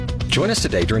Join us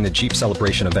today during the Jeep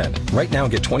Celebration event. Right now,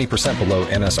 get 20% below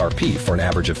MSRP for an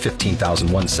average of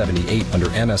 $15,178 under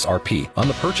MSRP on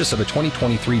the purchase of a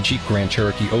 2023 Jeep Grand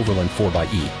Cherokee Overland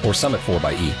 4xE or Summit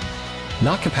 4xE.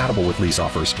 Not compatible with lease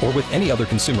offers or with any other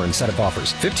consumer incentive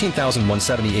offers.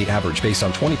 $15,178 average based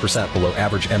on 20% below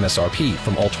average MSRP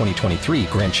from all 2023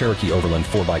 Grand Cherokee Overland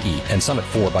 4xE and Summit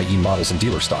 4xE models in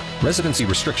dealer stock. Residency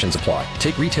restrictions apply.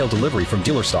 Take retail delivery from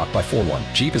dealer stock by 4/1.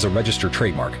 Jeep is a registered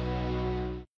trademark.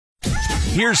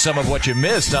 Here's some of what you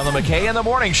missed on the McKay in the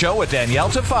Morning Show with Danielle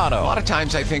Tufano. A lot of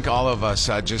times I think all of us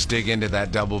just dig into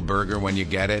that double burger when you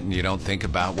get it and you don't think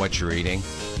about what you're eating.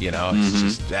 You know, it's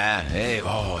just,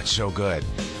 it's so good.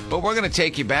 But we're going to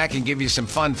take you back and give you some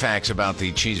fun facts about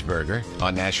the cheeseburger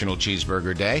on National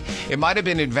Cheeseburger Day. It might have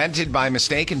been invented by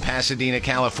mistake in Pasadena,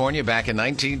 California back in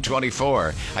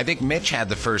 1924. I think Mitch had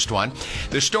the first one.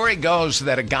 The story goes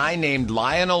that a guy named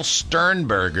Lionel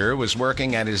Sternberger was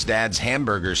working at his dad's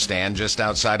hamburger stand just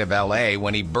outside of L.A.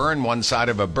 when he burned one side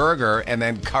of a burger and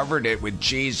then covered it with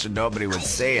cheese so nobody would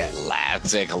see it.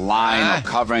 Classic Lionel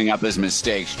covering up his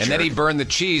mistakes. And then he burned the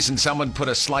cheese and someone put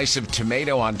a slice of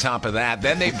tomato on top of that.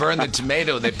 Then they burned the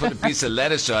tomato, they put a piece of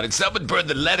lettuce on it. Someone burned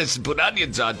the lettuce and put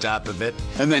onions on top of it.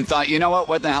 And then thought, you know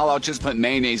what the hell, I'll just put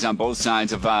mayonnaise on both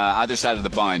sides of either side of the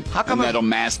bun. How come that'll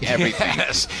mask everything?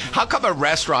 Yes. How come a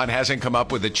restaurant hasn't come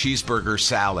up with a cheeseburger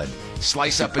salad?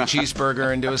 Slice up a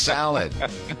cheeseburger into a salad.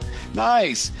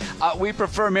 Nice. We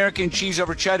prefer American cheese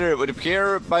over cheddar, it would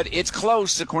appear, but it's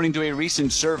close. According to a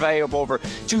recent survey of over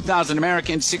 2,000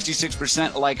 Americans,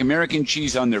 66% like American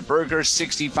cheese on their burgers,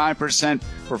 65%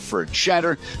 prefer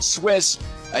cheddar. Swiss,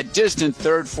 a distant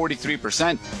third,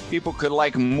 43%. People could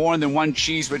like more than one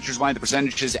cheese, which is why the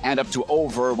percentages add up to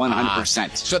over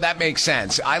 100%. So that makes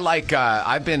sense. I like,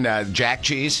 I've been Jack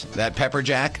cheese, that pepper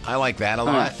jack. I like that a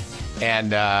lot.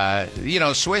 And,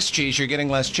 Swiss cheese, you're getting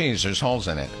less cheese. There's holes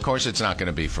in it. Of course, it's not going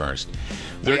to be first.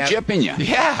 They're chipping you.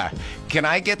 Yeah. Can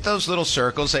I get those little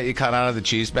circles that you cut out of the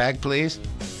cheese bag, please?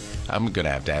 I'm going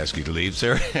to have to ask you to leave,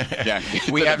 sir. Yeah,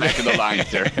 we have back of the line,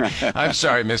 sir. I'm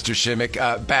sorry, Mr. Shimmick.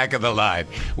 Back of the line.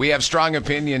 We have strong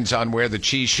opinions on where the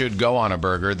cheese should go on a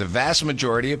burger. The vast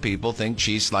majority of people think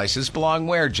cheese slices belong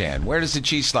where, Jan? Where does the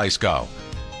cheese slice go?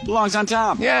 Belongs on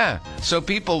top. Yeah. So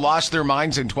people lost their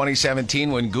minds in 2017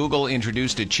 when Google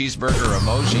introduced a cheeseburger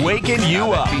emoji. Waking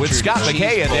you up with Scott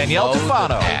McKay and Danielle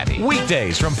Tufano.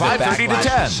 Weekdays from 5:30 to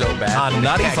 10 so bad. on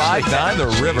 95.9 The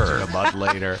River. A month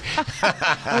later.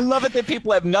 I love it that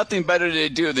people have nothing better to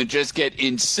do than just get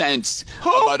incensed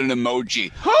about an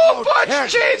emoji. Who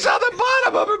puts cheese on the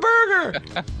bottom of a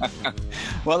burger?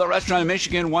 Well, a restaurant in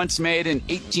Michigan once made an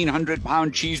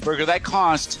 1,800-pound cheeseburger that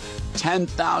cost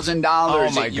 $10,000. Oh,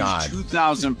 my God.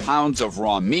 2,000 pounds of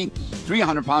raw meat,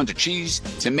 300 pounds of cheese,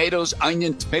 tomatoes,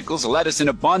 onions, pickles, lettuce, and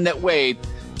a bun that weighed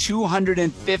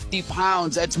 250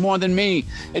 pounds. That's more than me.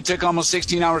 It took almost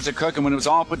 16 hours to cook, and when it was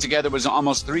all put together, it was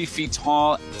almost 3 feet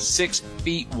tall, 6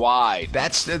 feet wide.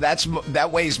 That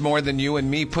weighs more than you and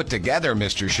me put together,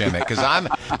 Mr. Shimmick, because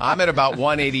I'm at about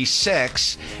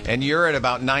 186, and you're at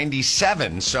about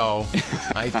 97, so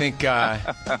I think...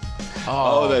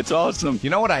 Oh, that's awesome. You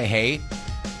know what I hate?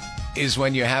 Is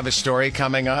when you have a story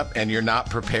coming up and you're not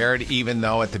prepared, even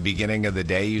though at the beginning of the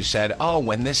day you said,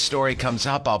 when this story comes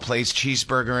up, I'll place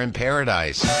Cheeseburger in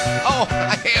Paradise.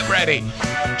 I am ready.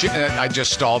 I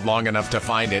just stalled long enough to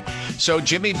find it. So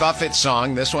Jimmy Buffett's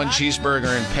song, this one,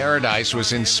 Cheeseburger in Paradise,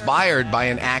 was inspired by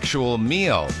an actual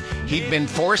meal. He'd been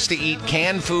forced to eat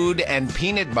canned food and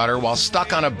peanut butter while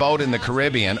stuck on a boat in the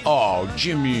Caribbean. Oh,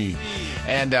 Jimmy.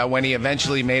 And when he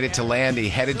eventually made it to land, he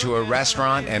headed to a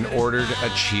restaurant and ordered a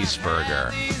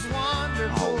cheeseburger.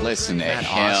 Oh, listen to him.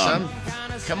 Awesome.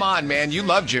 Come on, man. You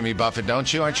love Jimmy Buffett,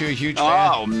 don't you? Aren't you a huge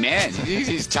fan? Oh, man.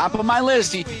 He's top of my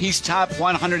list. He's top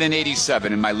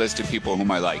 187 in my list of people whom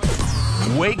I like.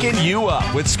 Waking you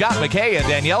up with Scott McKay and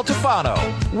Danielle Tufano.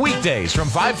 Weekdays from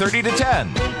 5:30 to 10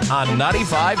 on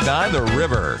 95.9 The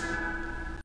River.